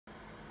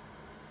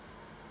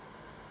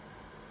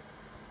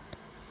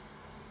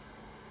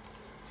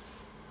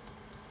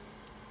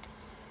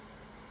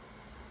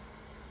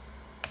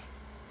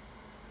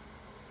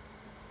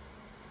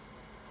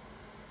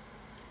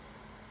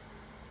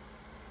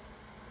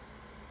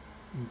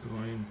I'm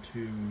going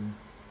to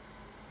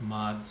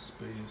mod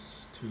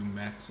space to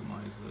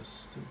maximize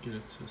this, to get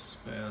it to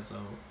spaz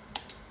out.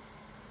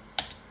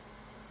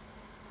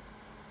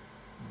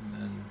 And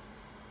then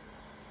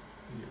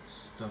you get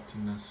stuck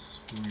in this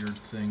weird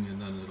thing,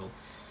 and then it'll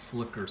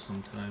flicker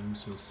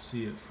sometimes. You'll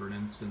see it for an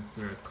instance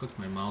there. I clicked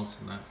my mouse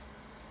and that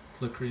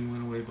flickering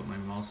went away, but my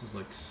mouse is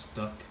like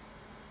stuck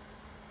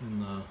in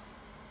the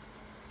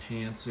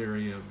pants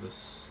area of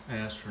this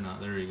astronaut.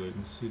 There you go. You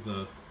can see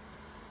the,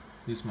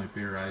 at least my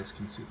bare eyes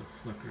can see the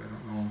flicker. I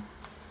don't know.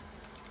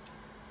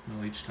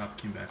 Well, htop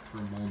came back for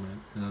a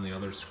moment, and then the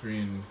other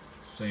screen,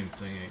 same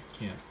thing. I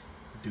can't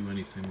do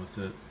anything with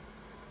it.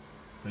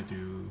 If I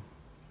do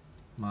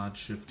mod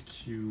shift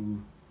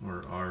Q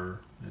or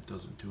R, it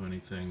doesn't do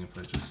anything. If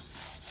I just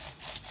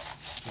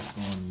start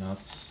going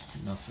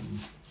nuts, nothing.